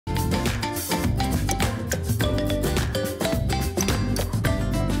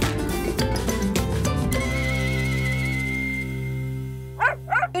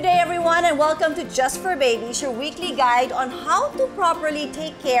and welcome to Just for Babies, your weekly guide on how to properly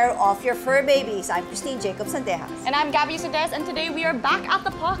take care of your fur babies. I'm Christine Jacobson-Tejas. And I'm Gabby Sudes, and today we are back at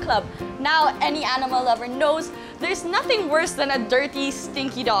the Paw Club. Now, any animal lover knows there's nothing worse than a dirty,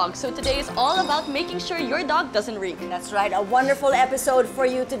 stinky dog. So today is all about making sure your dog doesn't reek. That's right, a wonderful episode for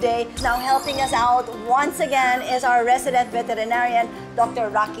you today. Now helping us out once again is our resident veterinarian, Dr.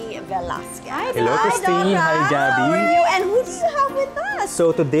 Rocky Velasquez. Hi, hello, Christine. Hi, Gabby. How are you? And who do you have with us?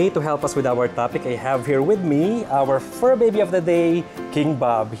 So today, to help us with our topic, I have here with me our fur baby of the day, King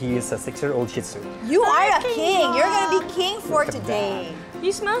Bob. He is a 6-year-old Shih Tzu. You are a king. You're going to be king for today.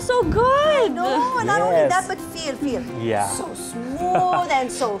 You smell so good. No, not only that, but feel. Yeah. So smooth and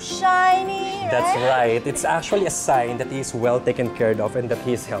so shiny, right? That's right. It's actually a sign that he's well taken care of and that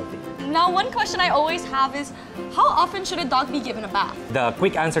he is healthy. Now, one question I always have is, how often should a dog be given a bath? The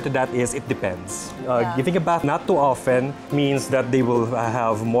quick answer to that is it depends. Giving a bath not too often means that they will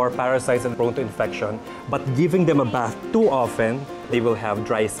have more parasites and prone to infection. But giving them a bath too often, they will have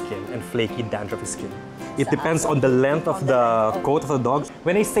dry skin and flaky, dandruffy skin. It depends on the length of the coat of the dog.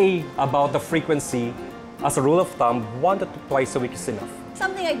 When I say about the frequency, as a rule of thumb, 1 to 2 a week is enough.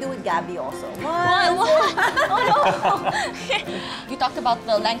 Something I do with Gabby also. What? Oh no! You talked about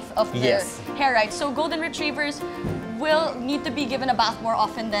the length of their hair, right? So golden retrievers will need to be given a bath more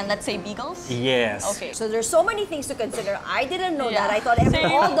often than, let's say, beagles? Yes. Okay. So there's so many things to consider. I didn't know that. I thought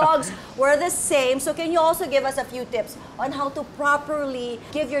all dogs were the same. So can you also give us a few tips on how to properly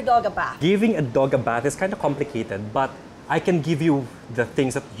give your dog a bath? Giving a dog a bath is kind of complicated, but I can give you the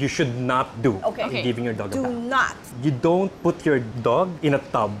things that you should not do in giving your dog a bath. Do not. You don't put your dog in a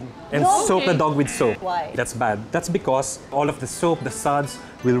tub and soak the dog with soap. Why? That's bad. That's because all of the soap, the suds,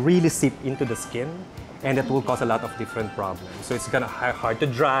 will really seep into the skin, and it will cause a lot of different problems. So it's gonna hard to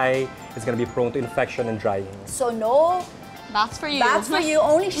dry, it's gonna be prone to infection and drying. So no baths for you. Baths for you,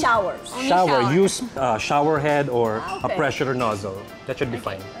 only showers. Shower. Use a shower head or a pressure nozzle. That should be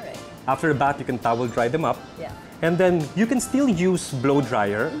fine. All right. After the bath, you can towel dry them up. Yeah. And then you can still use blow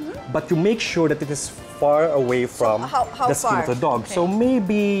dryer, but you make sure that it is far away from the skin of the dog. So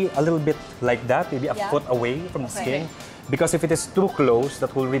maybe a little bit like that, maybe a foot away from the skin. Because if it is too close,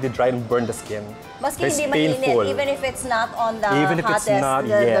 that will really dry and burn the skin. Maski It's hindi painful. mainit, even if it's not on the Even if hottest, it's not,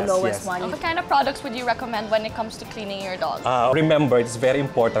 the lowest one. What kind of products would you recommend when it comes to cleaning your dog? Remember, it's very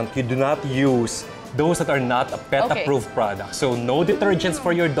important. You do not use those that are not a pet-approved product. So no detergents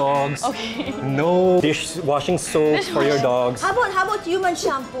for your dogs. No dishwashing soap for your dogs. How about human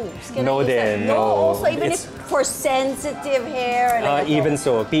shampoos? Can No, I use that? then, No. no. Also, even if for sensitive hair. And Even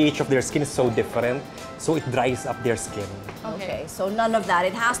so, pH of their skin is so different, so it dries up their skin. Okay, so none of that.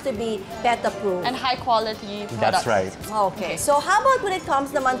 It has to be pet-approved. And high-quality products. That's right. Okay, so how about when it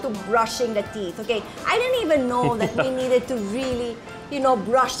comes naman to brushing the teeth? Okay, I didn't even know that we needed to really,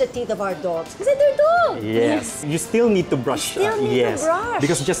 brush the teeth of our dogs. Because they're dogs. Yes, you still need to brush. You still need to brush.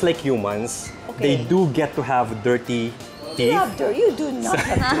 Because just like humans, they do get to have dirty teeth. You do not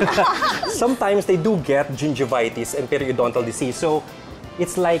have to. Sometimes they do get gingivitis and periodontal disease. So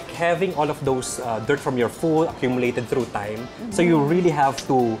it's like having all of those dirt from your food accumulated through time. So you really have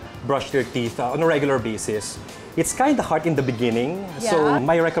to brush your teeth on a regular basis. It's kind of hard in the beginning. So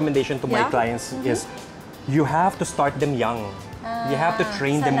my recommendation to my clients is you have to start them young. You have to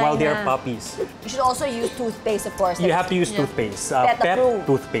train them while they are puppies. You should also use toothpaste, of course. You have to use toothpaste, pet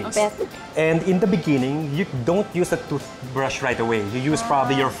toothpaste. And in the beginning, you don't use a toothbrush right away. You use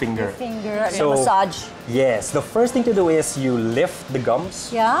probably your finger. So massage. Yes, the first thing to do is you lift the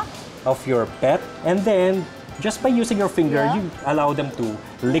gums of your pet, and then just by using your finger, you allow them to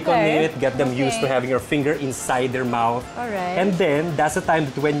lick on it, get them used to having your finger inside their mouth. And then that's the time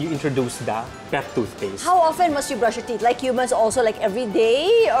that when you introduce the pet toothpaste. How often must you brush your teeth? Like humans also, like every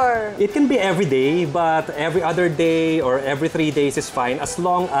day, or? It can be every day, but every other day or every 3 days is fine, as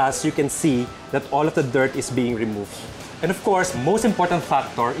long as you can see that all of the dirt is being removed. And of course, most important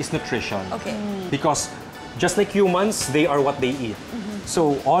factor is nutrition. Because just like humans, they are what they eat.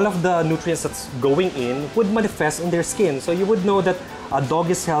 So all of the nutrients that's going in would manifest in their skin. So you would know that a dog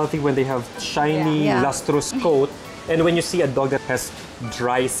is healthy when they have shiny, lustrous coat. And when you see a dog that has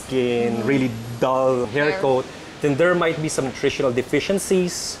dry skin, really dull hair coat, then there might be some nutritional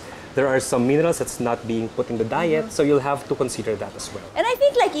deficiencies. There are some minerals that's not being put in the diet, so you'll have to consider that as well. And I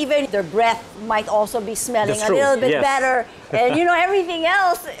think like even their breath might also be smelling a little bit better. And everything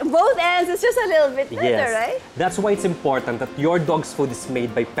else, both ends, is just a little bit better, right? That's why it's important that your dog's food is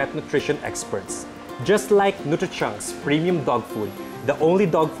made by pet nutrition experts. Just like NutriChunks premium dog food, the only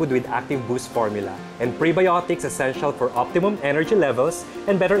dog food with active boost formula, and prebiotics essential for optimum energy levels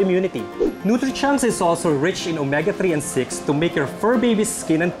and better immunity. Nutrichunks is also rich in omega-3 and 6 to make your fur baby's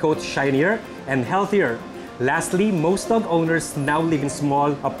skin and coat shinier and healthier. Lastly, most dog owners now live in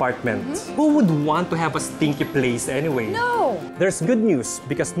small apartments. Who would want to have a stinky place anyway? No! There's good news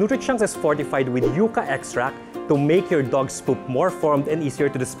because Nutrichunks is fortified with yucca extract to make your dog's poop more formed and easier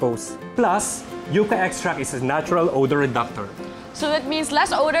to dispose. Plus, yucca extract is a natural odor reductor. So that means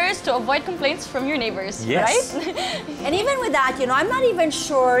less odors to avoid complaints from your neighbors, Yes. right? And even with that, I'm not even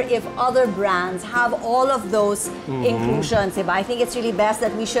sure if other brands have all of those inclusions. I think it's really best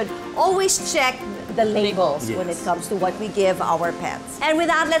that we should always check the labels when it comes to what we give our pets. And with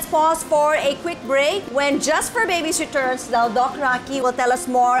that, let's pause for a quick break. When Just for Babies returns, now Doc Rocky will tell us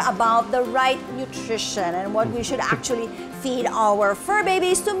more about the right nutrition and what we should actually feed our fur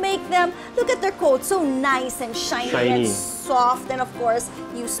babies to make them look at their coat so nice and shiny and soft, and of course,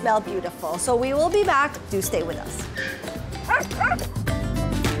 you smell beautiful. So we will be back. Do stay with us.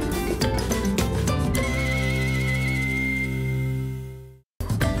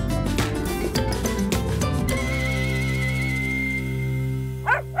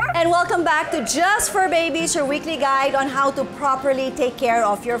 And welcome back to Just for Babies, your weekly guide on how to properly take care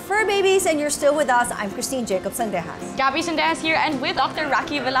of your fur babies. And you're still with us. I'm Christine Jacobs-Sandejas. Gabby Sandejas here, and with Dr.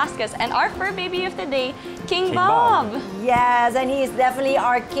 Rocky Velasquez and our fur baby of the day, King Bob. Yes, and he is definitely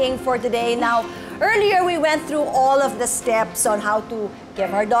our king for today. Now, earlier we went through all of the steps on how to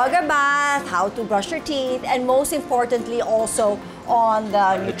give our dog a bath, how to brush your teeth, and most importantly also on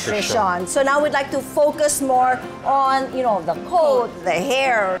the nutrition. So now we'd like to focus more on, the coat, the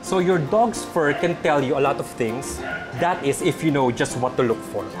hair. So your dog's fur can tell you a lot of things. That is if you know just what to look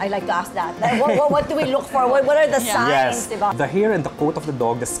for. I like to ask that. Like, what do we look for? What are the signs? Yes. Diba? The hair and the coat of the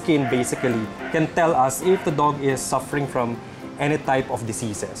dog, the skin basically, can tell us if the dog is suffering from any type of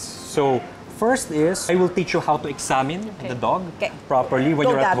diseases. So first is, I will teach you how to examine the dog properly when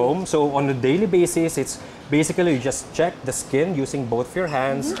you're at home. So on a daily basis, it's basically you just check the skin using both of your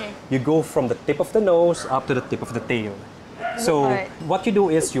hands. You go from the tip of the nose up to the tip of the tail. So what you do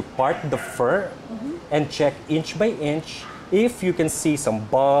is you part the fur and check inch by inch if you can see some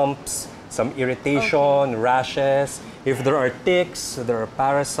bumps, some irritation, rashes, if there are ticks, there are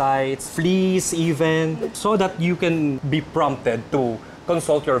parasites, fleas even, so that you can be prompted to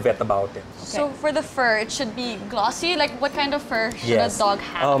consult your vet about it. So for the fur, it should be glossy. Like what kind of fur should a dog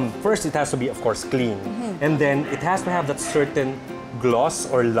have? First, it has to be, of course, clean. And then it has to have that certain gloss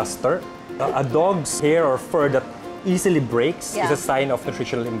or luster. A dog's hair or fur that easily breaks is a sign of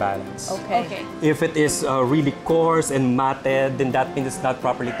nutritional imbalance. Okay. If it is really coarse and matted, then that means it's not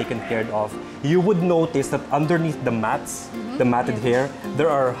properly taken care of. You would notice that underneath the mats, the matted hair, there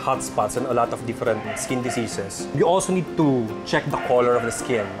are hot spots and a lot of different skin diseases. You also need to check the color of the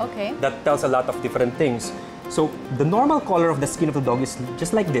skin. That tells a lot of different things. So the normal color of the skin of the dog is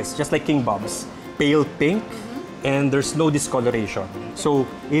just like this, just like King Bob's. Pale pink, and there's no discoloration. So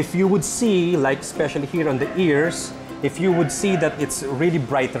if you would see, like especially here on the ears, if you would see that it's really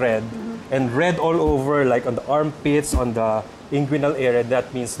bright red and red all over, like on the armpits, on the inguinal area,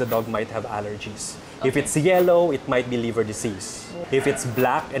 that means the dog might have allergies. If it's yellow, it might be liver disease. If it's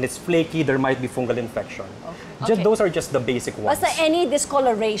black and it's flaky, there might be fungal infection. Those are just the basic ones. Basta any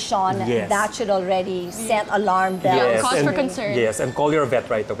discoloration, that should already set alarm bells. Cause for concern. Yes, and call your vet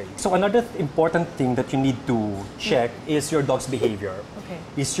right away. So another important thing that you need to check is your dog's behavior.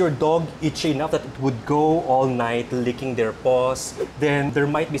 Is your dog itchy enough that it would go all night licking their paws? Then there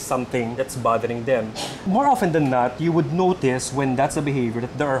might be something that's bothering them. More often than not, you would notice when that's a behavior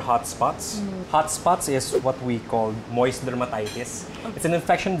that there are hot spots. Hot spots is what we call moist dermatitis. It's an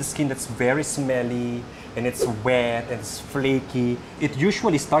infection in the skin that's very smelly, and it's wet and it's flaky. It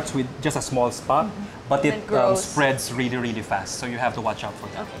usually starts with just a small spot, but it spreads really, really fast. So you have to watch out for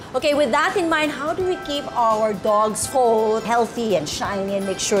that. Okay, with that in mind, how do we keep our dog's coat healthy and shiny and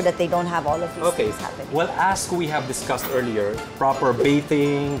make sure that they don't have all of these things happening? Well, as we have discussed earlier, proper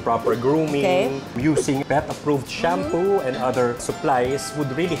bathing, proper grooming, using pet-approved shampoo and other supplies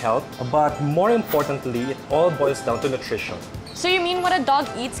would really help. But more importantly, it all boils down to nutrition. So you mean what a dog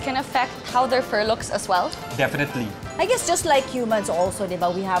eats can affect how their fur looks as well? Definitely. I guess just like humans also,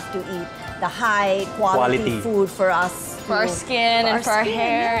 diba, we have to eat the high quality food for us. For our skin and for our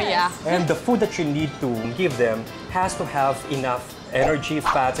hair, And the food that you need to give them has to have enough energy,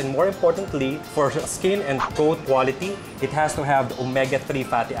 fats, and more importantly, for skin and coat quality, it has to have the omega-3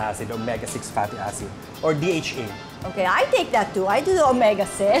 fatty acid, omega-6 fatty acid, or DHA. Okay, I take that too. I do the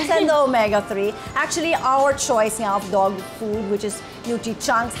omega-6 and the omega-3. Actually, our choice now of dog food, which is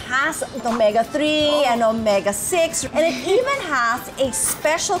Nutri-Chunks has omega-3 and omega-6, and it even has a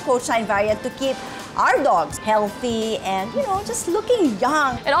special Coach Shine variant to keep our dogs healthy and, you know, just looking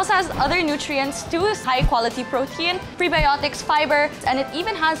young. It also has other nutrients too, high quality protein, prebiotics, fiber, and it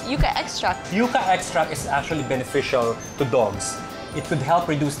even has yucca extract. Yucca extract is actually beneficial to dogs. It could help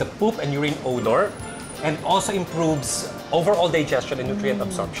reduce the poop and urine odor and also improves overall digestion and nutrient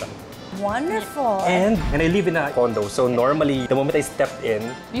absorption. Wonderful. And I live in a condo, so normally the moment I stepped in,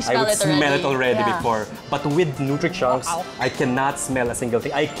 I would smell it already before. But with Nutri-Chunks, I cannot smell a single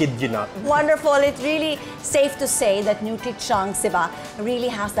thing. I kid you not. Wonderful. It's really safe to say that Nutri-Chunks, diba, really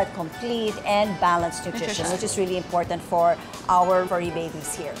has that complete and balanced nutrition, which is really important for our furry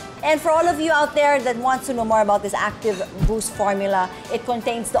babies here. And for all of you out there that wants to know more about this Active Boost formula, it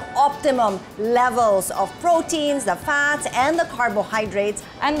contains the optimum levels of proteins, the fats, and the carbohydrates.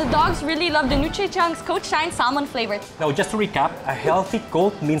 And the dogs really love the Nutri-Chunks Coach Shine salmon flavor. Now, just to recap, a healthy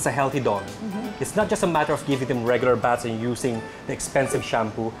coat means a healthy dog. It's not just a matter of giving them regular baths and using the expensive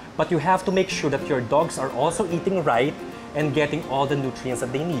shampoo, but you have to make sure that your dogs are also eating right and getting all the nutrients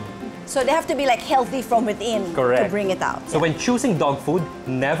that they need. So they have to be like healthy from within to bring it out. So when choosing dog food,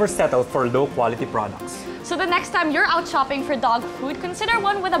 never settle for low quality products. So the next time you're out shopping for dog food, consider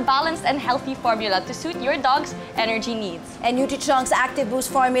one with a balanced and healthy formula to suit your dog's energy needs. And Nutri-Chunks Active Boost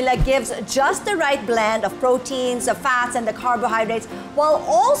formula gives just the right blend of proteins, the fats, and the carbohydrates, while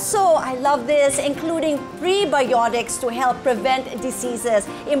also, I love this, including prebiotics to help prevent diseases,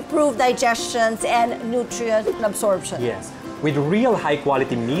 improve digestions, and nutrient absorption. Yes, with real high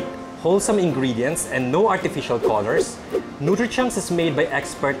quality meat, wholesome ingredients, and no artificial colors, Nutri-Chunks is made by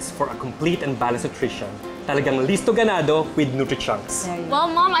experts for a complete and balanced nutrition. Talagang listo ganado with Nutri-Chunks. Well,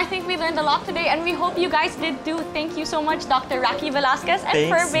 Mom, I think we learned a lot today, and we hope you guys did too. Thank you so much, Dr. Rocky Velasquez and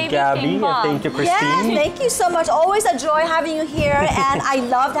Furbaby Gabby, King Mom. thank you, Christine. Yes, thank you so much. Always a joy having you here, and I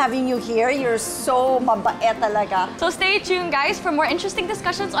loved having you here. You're so mabait talaga. So stay tuned, guys, for more interesting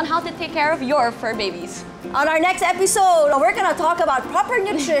discussions on how to take care of your fur babies. On our next episode, we're gonna talk about proper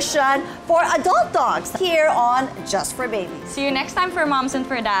nutrition for adult dogs here on Just for Babies. See you next time for moms and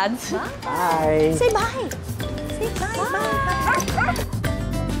for dads. Bye. Bye. Say bye. Say bye. Bye. Bye.